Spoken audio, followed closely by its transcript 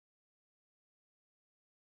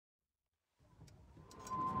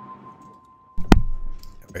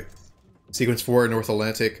Right. Sequence 4, North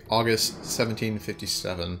Atlantic, August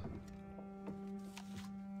 1757.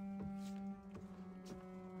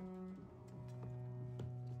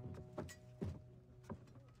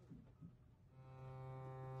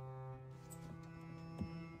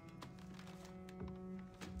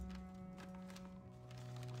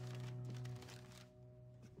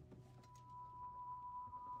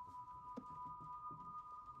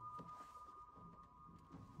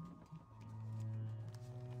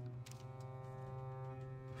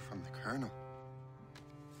 From the Colonel.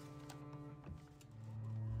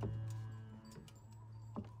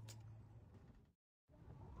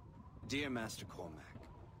 Dear Master Cormac,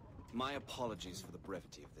 my apologies for the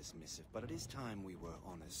brevity of this missive, but it is time we were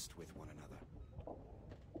honest with one another.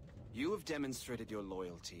 You have demonstrated your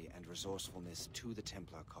loyalty and resourcefulness to the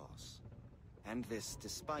Templar cause. And this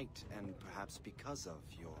despite, and perhaps because of,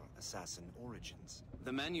 your assassin origins.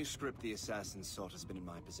 The manuscript the assassin sought has been in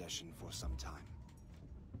my possession for some time.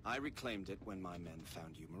 I reclaimed it when my men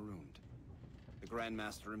found you marooned. The Grand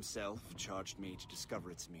Master himself charged me to discover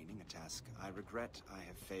its meaning, a task I regret I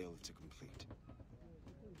have failed to complete.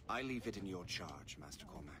 I leave it in your charge, Master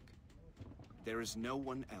Cormac. There is no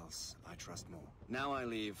one else I trust more. Now I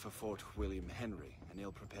leave for Fort William Henry, an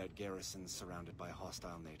ill-prepared garrison surrounded by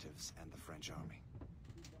hostile natives and the French army.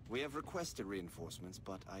 We have requested reinforcements,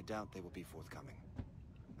 but I doubt they will be forthcoming.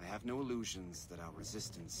 I have no illusions that our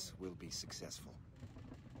resistance will be successful.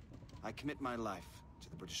 I commit my life to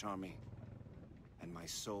the British Army, and my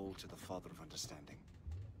soul to the Father of Understanding.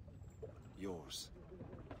 Yours,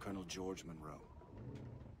 Colonel George Monroe.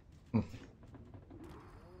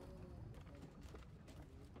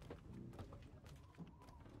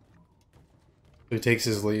 He takes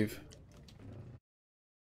his leave.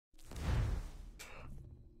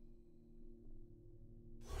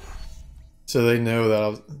 So they know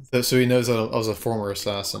that so he knows that I was a former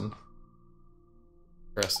assassin.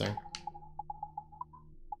 Interesting.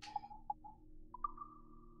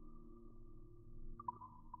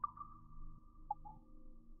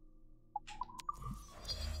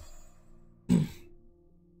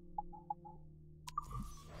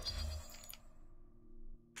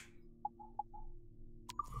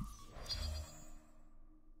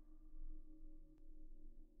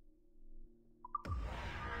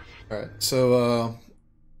 Alright, so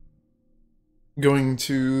going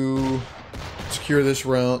to secure this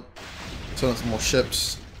route, send out some more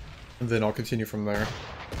ships, and then I'll continue from there.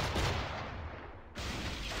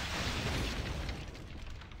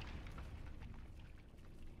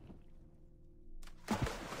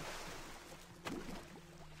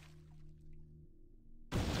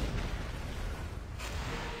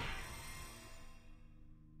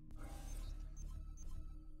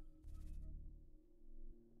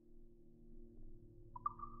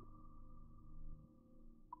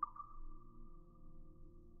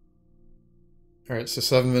 Alright, so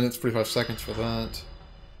 7 minutes, 45 seconds for that.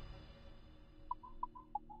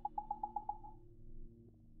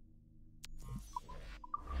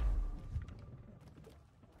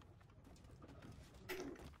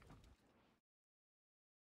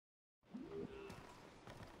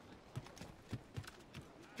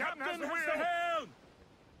 Captain, we're held!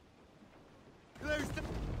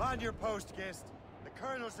 Man your post, guest. The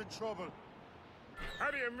Colonel's in trouble.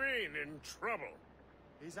 How do you mean, in trouble?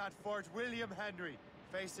 He's at Fort William Henry,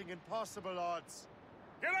 facing impossible odds.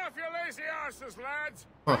 Get off your lazy arses, lads!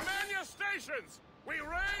 Huh. Man your stations! We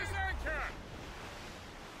raise anchor!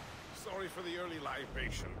 Sorry for the early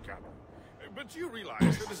libation, Captain. But you realize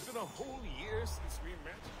that it's been a whole year since we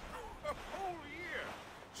met? A whole year!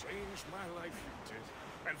 Changed my life, you did.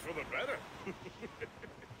 And for the better.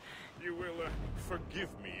 You will forgive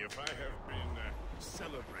me if I have been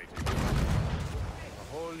celebrating.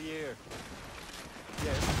 A whole year.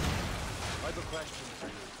 Yes. I've a question for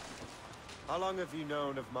you. How long have you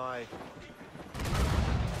known of my...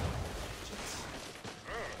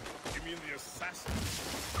 Oh, you mean the assassin? I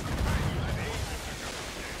knew that agent a couple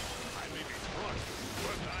of days. I may be drunk,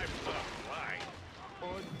 but I'm not lying.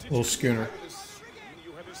 Or did Little you schooner. have this scheme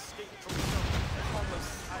you had escaped from some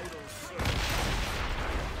homicidal service?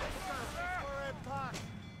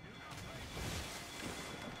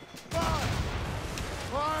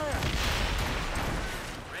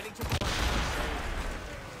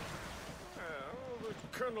 The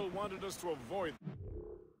Colonel wanted us to avoid.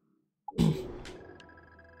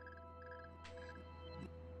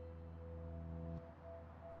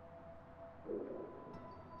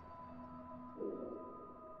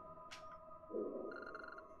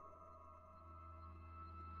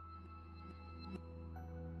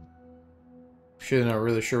 Actually, not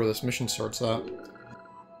really sure where this mission starts at.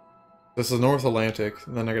 This is North Atlantic,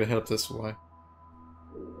 and then I gotta head up this way.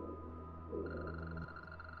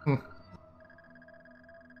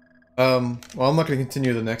 Well, I'm not gonna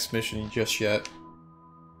continue the next mission just yet.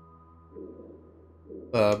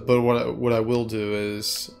 But what I will do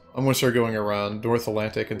is I'm gonna start going around North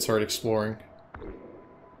Atlantic and start exploring.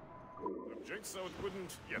 Object so it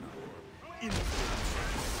wouldn't, you know, influence your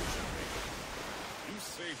decision-making. You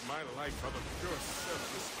saved my life out of pure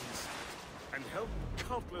selfless instinct, and helped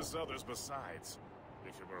countless others besides.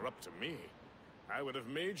 If it were up to me, I would have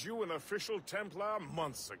made you an official Templar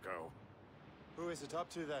months ago. Who is it up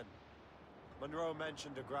to then? Monroe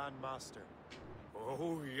mentioned a Grand Master.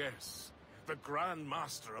 Oh, yes. The Grand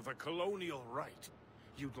Master of the Colonial Rite.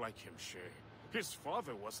 You'd like him, Shay. His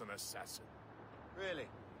father was an assassin. Really?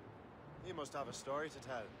 He must have a story to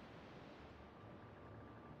tell.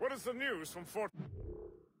 What is the news from Fort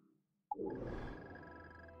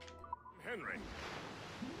Henry?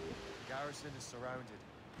 The garrison is surrounded,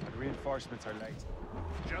 and reinforcements are late.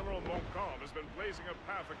 General Montcalm has been blazing a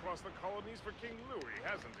path across the colonies for King Louis,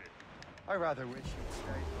 hasn't he? I rather wish he'd stayed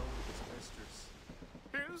home with his mistress.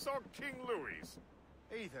 His or King Louis's?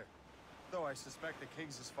 Either, though I suspect the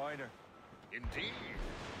king's is finer. Indeed.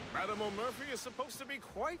 Madame O'Murphy is supposed to be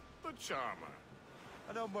quite the charmer.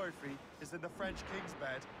 I know Murphy is in the French king's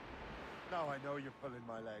bed. Now I know you're pulling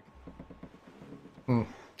my leg.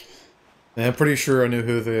 Yeah, I'm pretty sure I knew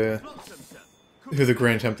who the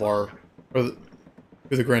Grand Templar, or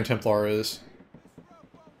who the Grand Templar is.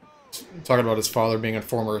 Talking about his father being a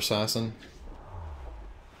former assassin.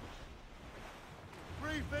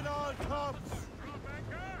 Reef it on, Tops!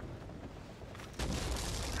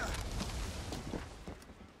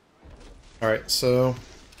 Alright, so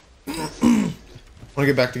I want to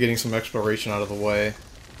get back to getting some exploration out of the way.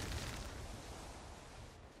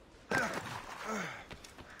 I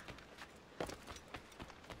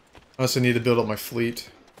also need to build up my fleet.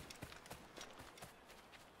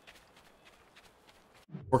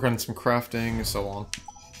 Work on some crafting and so on.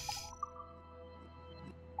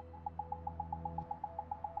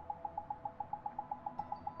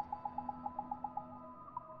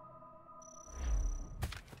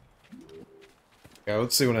 Yeah,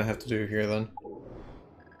 let's see what I have to do here then.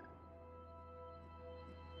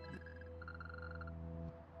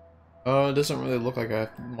 It doesn't really look like I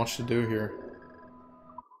have much to do here.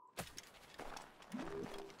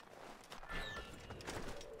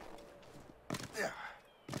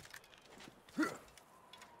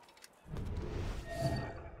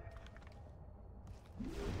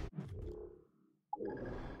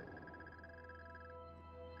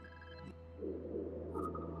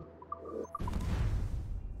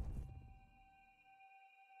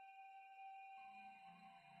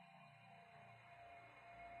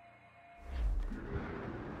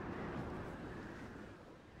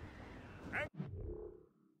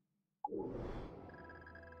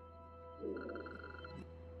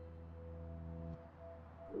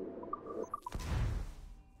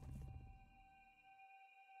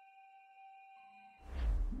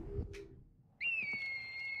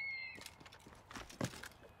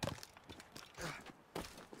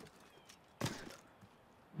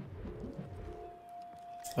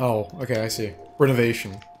 Oh, okay, I see.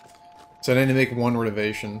 Renovation. So I need to make one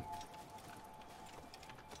renovation.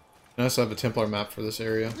 I also have a Templar map for this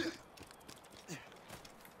area.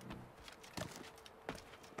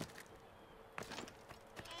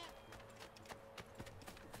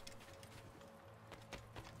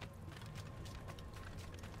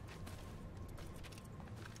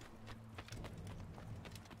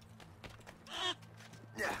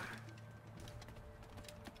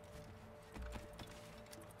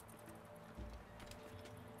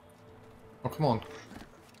 Oh, come on.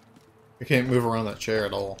 I can't move around that chair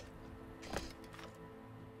at all.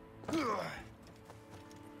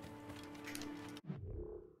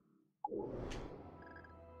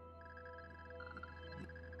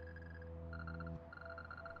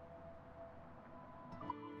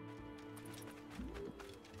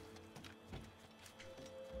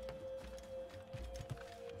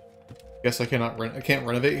 Guess I can't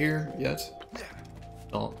renovate here yet.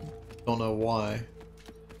 Don't know why.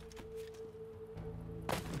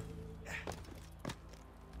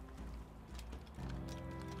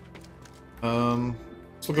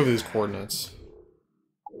 Let's look over these coordinates.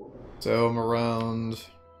 So I'm around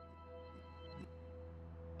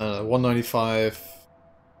 195.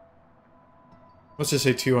 Let's just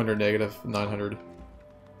say 200 negative 900.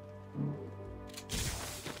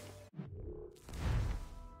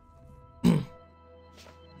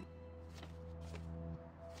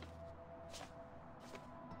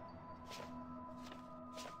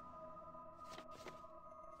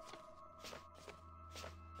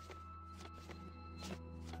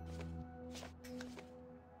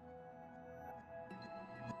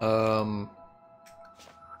 Um...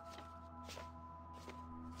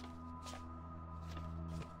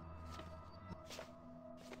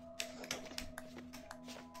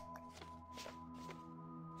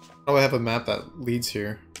 Oh, I have a map that leads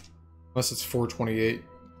here. Unless it's 428.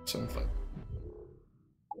 75.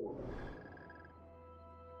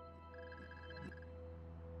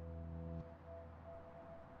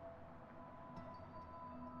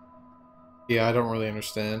 Yeah, I don't really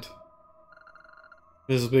understand.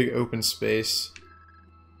 There's a big open space.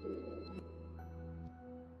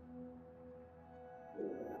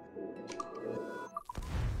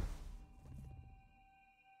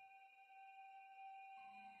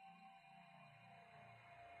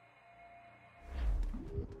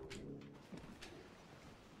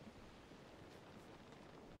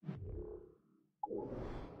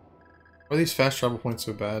 Why are these fast travel points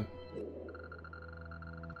so bad?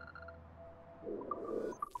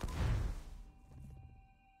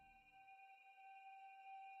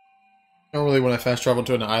 Normally when I fast travel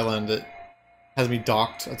to an island, it has me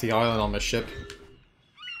docked at the island on my ship.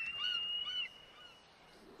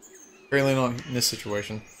 Apparently not in this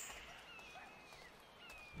situation.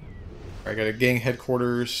 Alright, I got a gang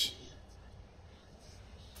headquarters.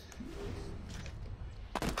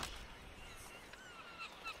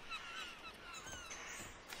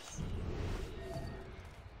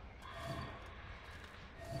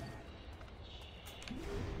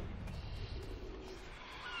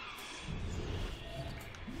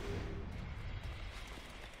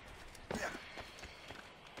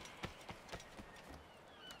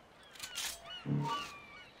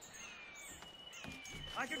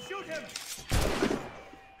 I can shoot him.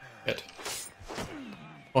 Hit.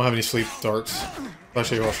 Don't have any sleep darts.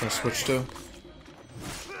 Actually, what I was trying to switch to.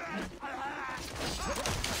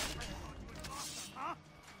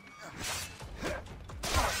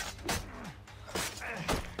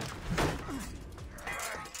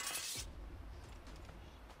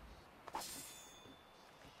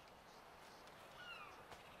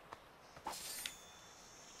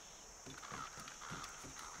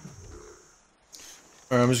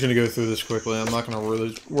 Alright, I'm just gonna go through this quickly. I'm not gonna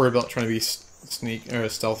really worry about trying to be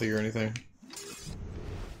stealthy or anything.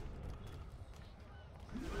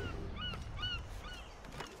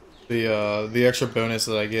 The extra bonus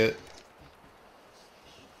that I get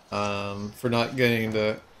for not getting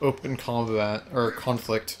the open combat or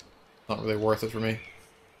conflict, not really worth it for me.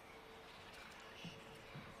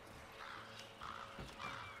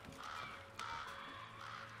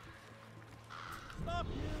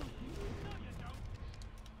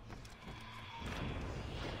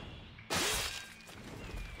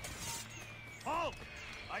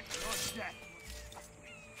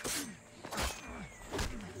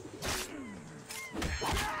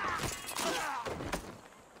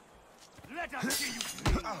 Let us see you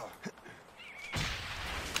bleed. Moving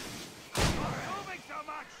so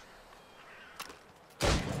much.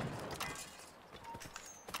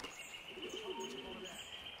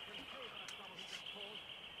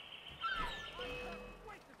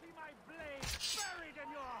 Wait to see my blade buried in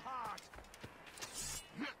your heart.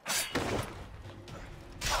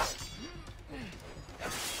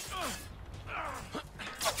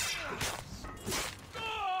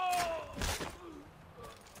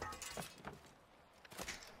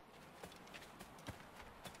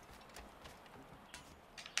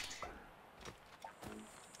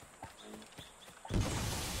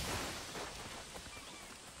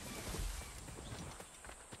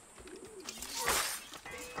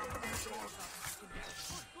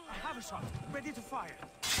 Shot, ready to fire.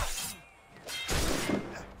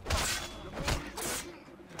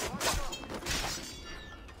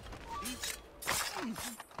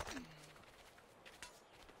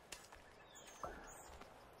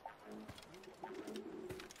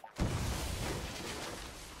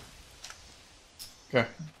 Okay.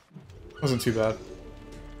 Wasn't too bad.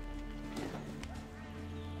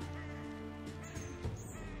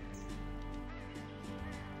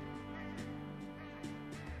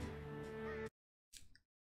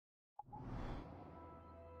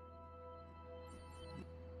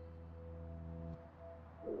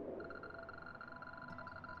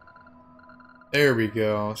 There we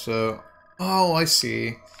go. So, oh, I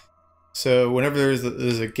see. So whenever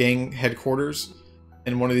there's a gang headquarters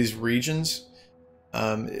in one of these regions,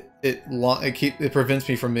 it prevents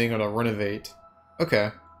me from being able to renovate.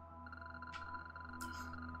 Okay.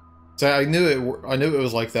 So I knew it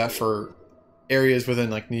was like that for areas within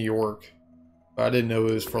like New York, but I didn't know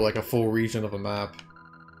it was for like a full region of a map.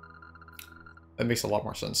 That makes a lot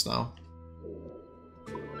more sense now.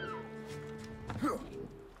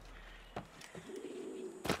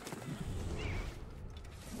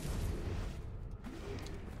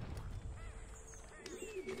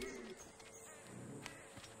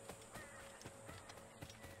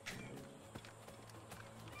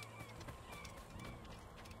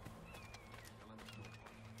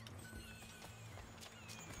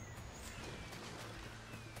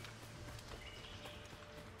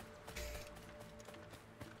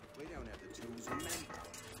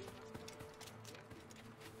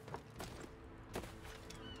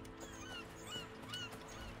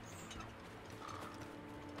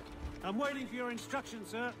 I'm waiting for your instructions,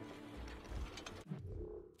 sir.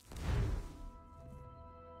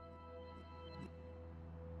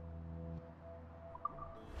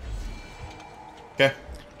 Okay.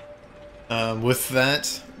 With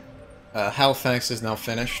that, Halifax is now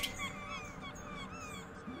finished.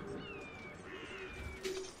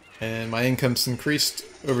 And my income's increased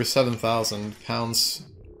over £7,000.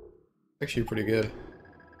 Actually pretty good.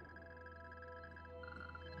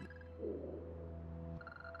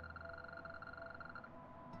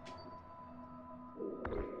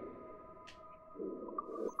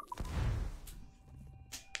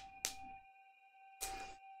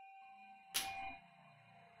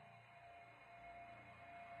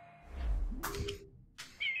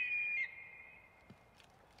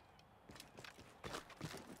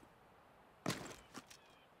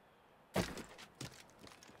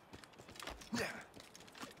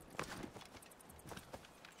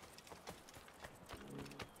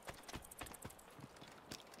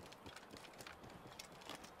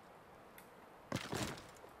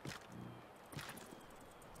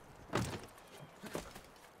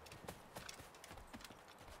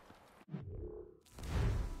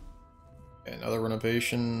 Another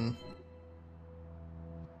renovation.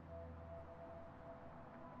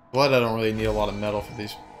 But I don't really need a lot of metal for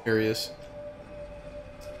these areas.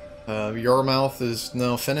 Yarmouth is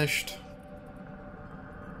now finished.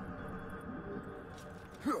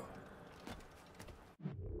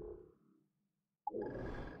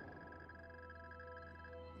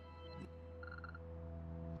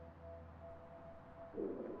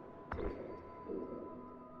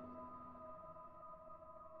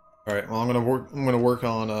 Alright, well I'm gonna work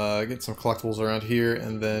on get some collectibles around here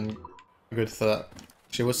and then go to that.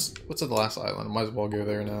 Actually, what's at the last island? Might as well go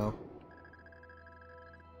there now.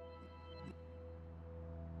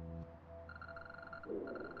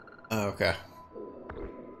 Oh, okay.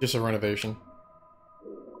 Just a renovation.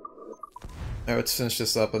 Now let's finish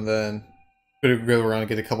this up and then go around and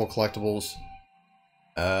get a couple collectibles.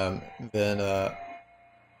 Then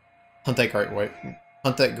hunt that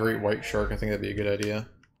great white shark. I think that'd be a good idea.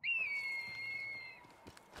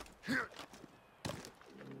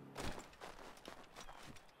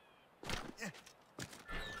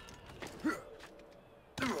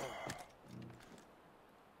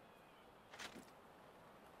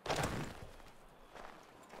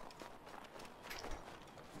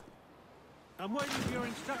 I'm waiting for your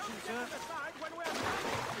instructions, sir.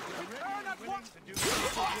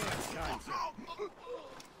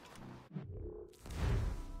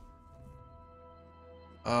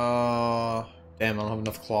 Damn, I don't have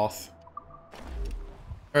enough cloth.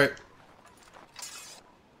 Alright.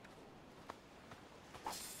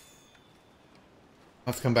 I'll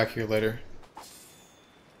have to come back here later.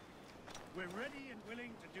 We're ready and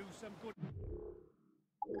willing to do some good.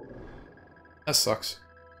 That sucks.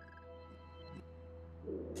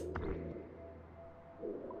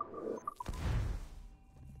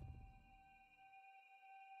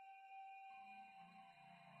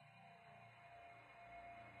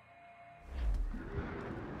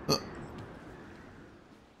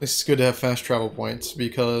 It's good to have fast travel points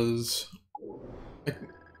because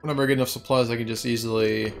whenever I get enough supplies I can just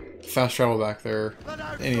easily fast travel back there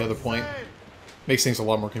at any other point. Makes things a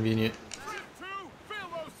lot more convenient.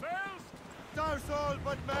 Those all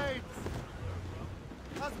but mates.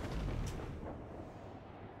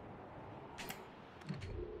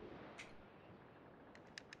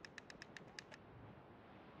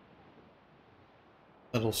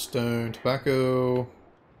 Metal, stone, tobacco.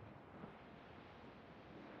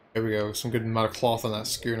 There we go, some good amount of cloth on that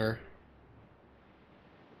schooner.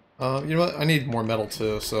 You know what? I need more metal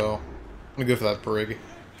too, so I'm gonna go for that brig.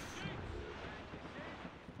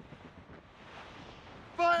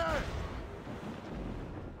 Fire!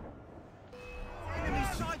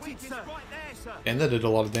 And that did a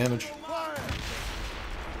lot of damage. Fire!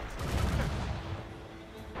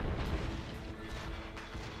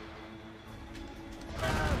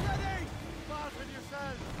 Ready! Fasten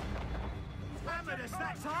yourselves! Hammer the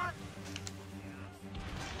stacks hot!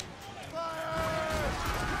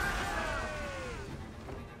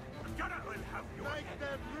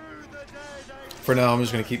 For now, I'm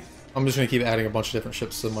just gonna keep adding a bunch of different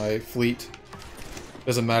ships to my fleet.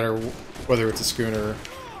 Doesn't matter whether it's a schooner,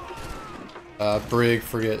 brig,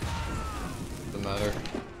 frigate. Doesn't matter.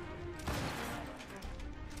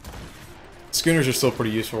 Schooners are still pretty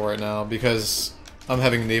useful right now because I'm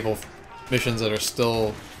having naval missions that are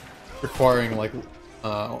still requiring like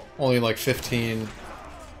only like 15,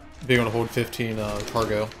 being able to hold 15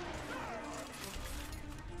 cargo.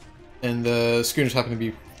 And the schooners happen to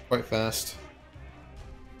be quite fast.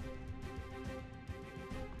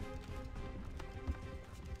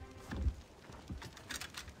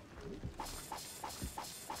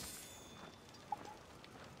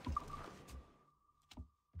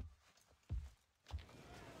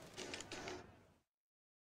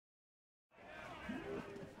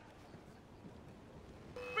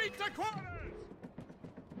 Retreat to quarters!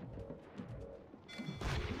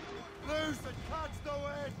 Loose and catch the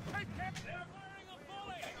wind! Take care! They're firing a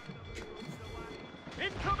volley!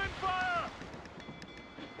 Incoming fire!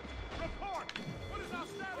 Report! What is our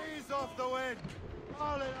status? Ease off the wind!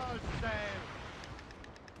 All in our sail!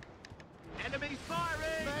 Enemies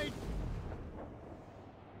firing! Mate!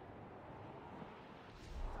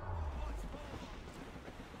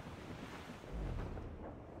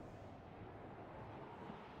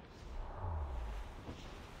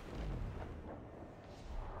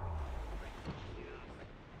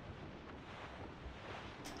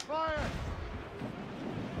 Fire!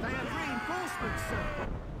 They have reinforcements, sir.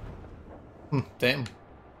 Damn.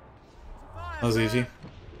 That was easy.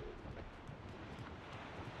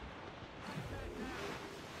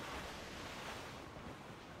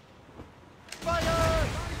 Fire!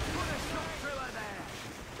 Put a shot through her there.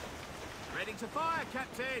 Ready to fire,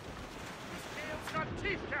 Captain. Scales got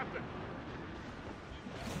teeth, Captain!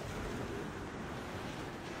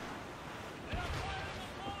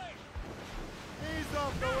 Ease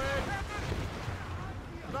off the wind!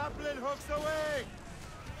 Grappling hooks away!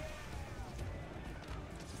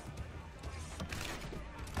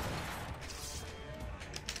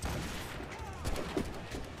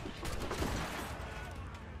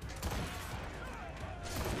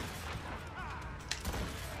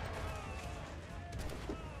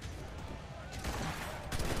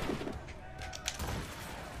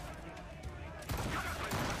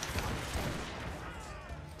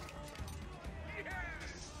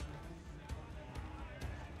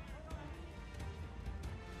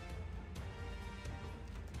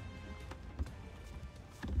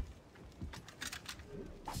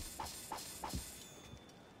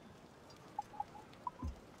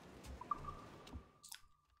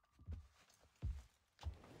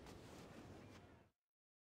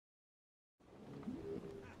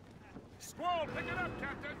 Squall, pick it up,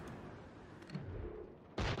 Captain!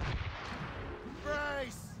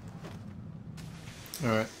 Brace!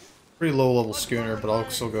 Alright. Pretty low level schooner, but I'll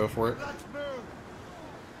still go for it. Let's move!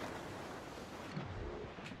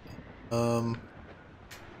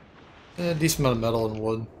 Yeah, decent amount of metal and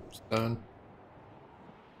wood. Stone.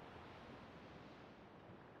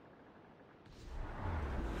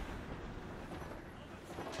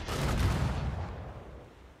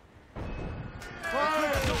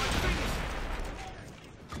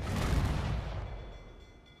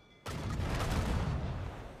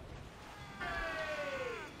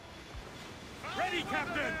 Ready,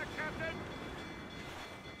 Captain. Captain!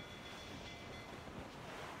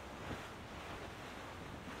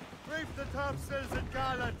 Reef the topsails and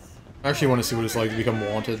gallants! I actually want to see what it's like to become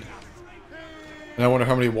wanted. And I wonder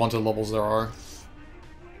how many wanted levels there are.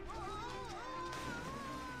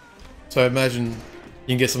 So I imagine you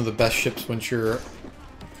can get some of the best ships once you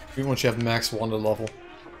have max wanted level. If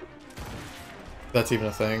that's even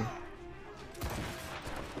a thing.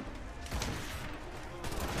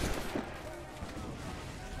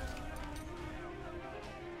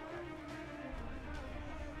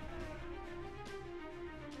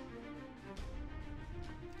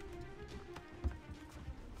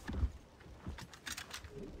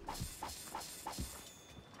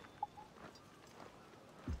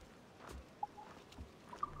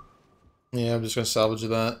 Yeah, I'm just gonna salvage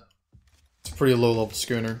that. It's a pretty low level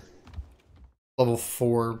schooner. Level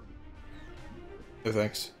 4. No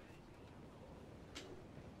thanks.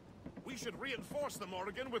 We should reinforce the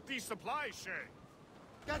Morrigan with these supplies, Shay.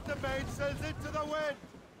 Get the mainsails into the wind!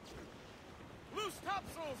 Loose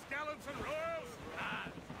topsails, gallants and royals! As I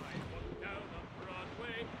walked down on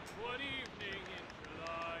Broadway one evening in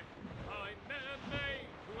July, I met a maid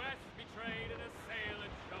who asked me trade in a sail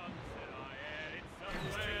and shot. Said I had it some way. You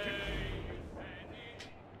Sandy,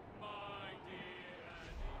 my dear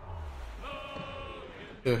Annie. Oh,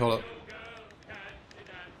 you Yeah, hold up. girl, can't you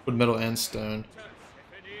dance? Wood, metal, and stone.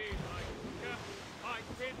 Tiffany, my cooker, I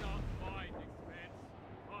did not find expense.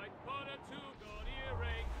 I bought her 2 gold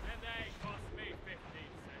earrings and they cost me 15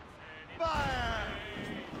 cents. And it's Fire!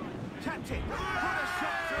 Captain, put a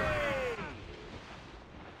shot through her.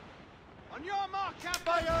 On your mark, Captain!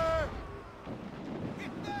 Fire!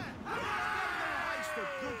 Hit there. Waste a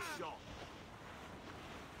good shot.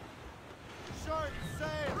 Short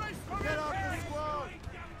sail! Get off the squad!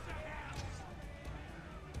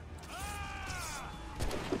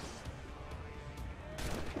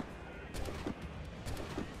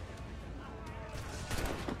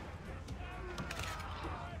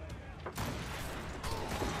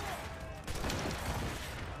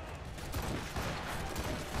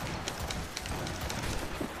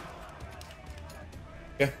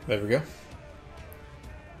 Okay, there we go.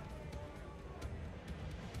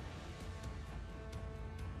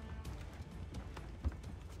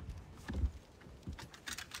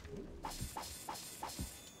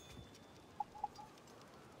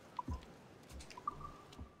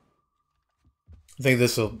 I think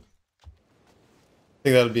this'll. I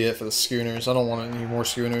think that'll be it for the schooners. I don't want any more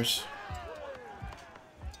schooners.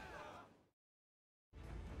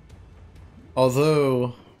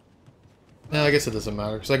 Although, yeah, I guess it doesn't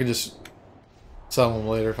matter because I can just sell them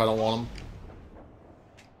later if I don't want them.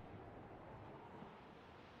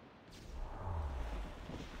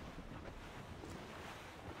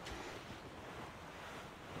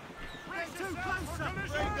 Get too close!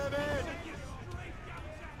 Bring them in!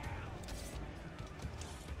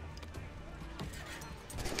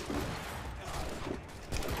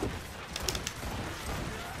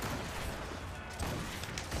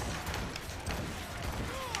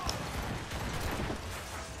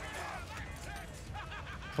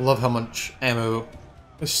 I love how much ammo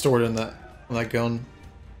is stored in that gun.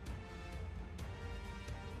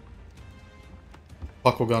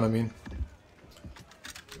 Buckle gun, I mean.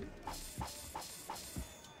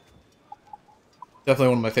 Definitely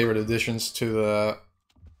one of my favorite additions to the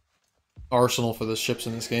arsenal for the ships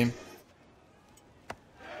in this game.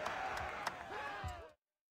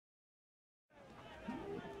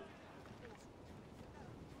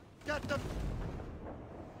 Get them!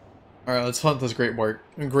 Alright, let's hunt this great white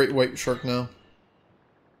shark now.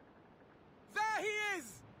 There he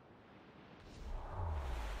is!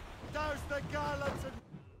 Douse the gallants and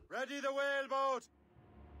ready the whaleboat!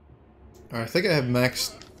 Alright, I think I have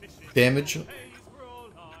max damage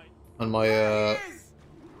on my, I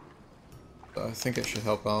think it should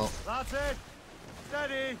help out. That's it!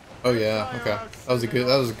 Steady! Oh yeah, okay. That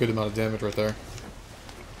was a good amount of damage right there.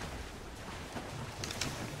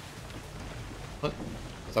 What?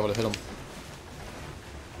 That would have hit him.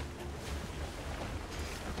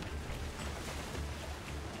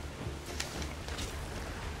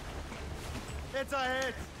 It's a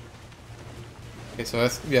hit! Okay, so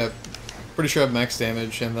yeah, pretty sure I have max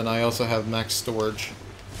damage, and then I also have max storage.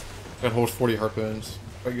 I can hold 40 harpoons.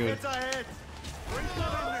 Quite good. It's a hit! Bring them in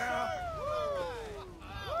there!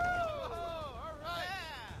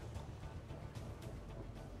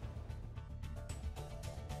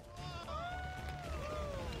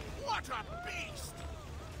 What a beast!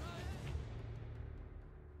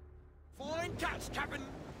 Fine catch, Captain! It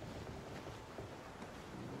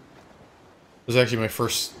was actually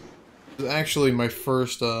my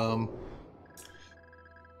first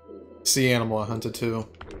sea animal I hunted too.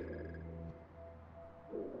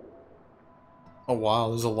 Oh wow,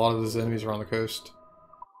 there's a lot of those enemies around the coast.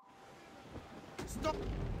 Stop!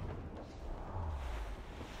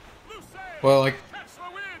 Well, like,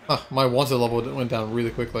 my wanted level went down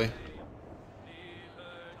really quickly.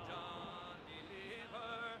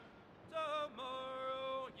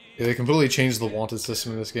 Yeah, they completely changed the wanted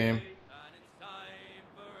system in this game.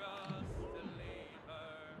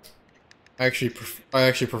 I actually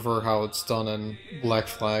prefer how it's done in Black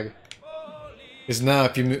Flag. Because now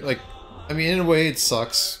if you move, like, I mean, in a way it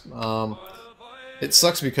sucks. It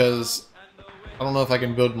sucks because I don't know if I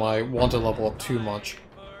can build my wanted level up too much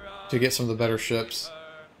to get some of the better ships.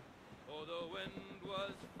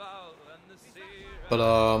 But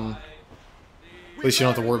at least you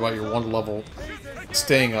don't have to worry about your wanted level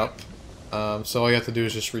staying up. So all you have to do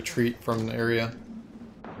is just retreat from an area.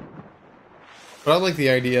 But I like the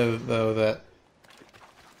idea, though, that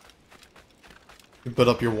you put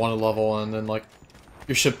up your wanted level and then, like,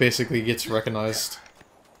 your ship basically gets recognized.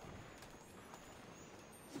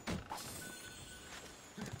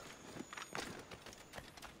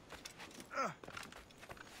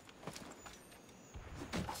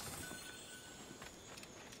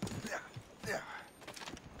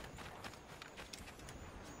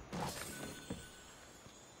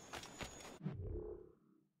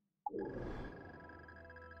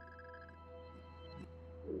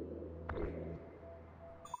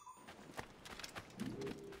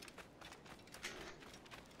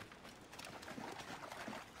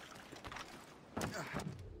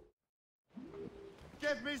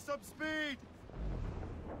 Give me some speed!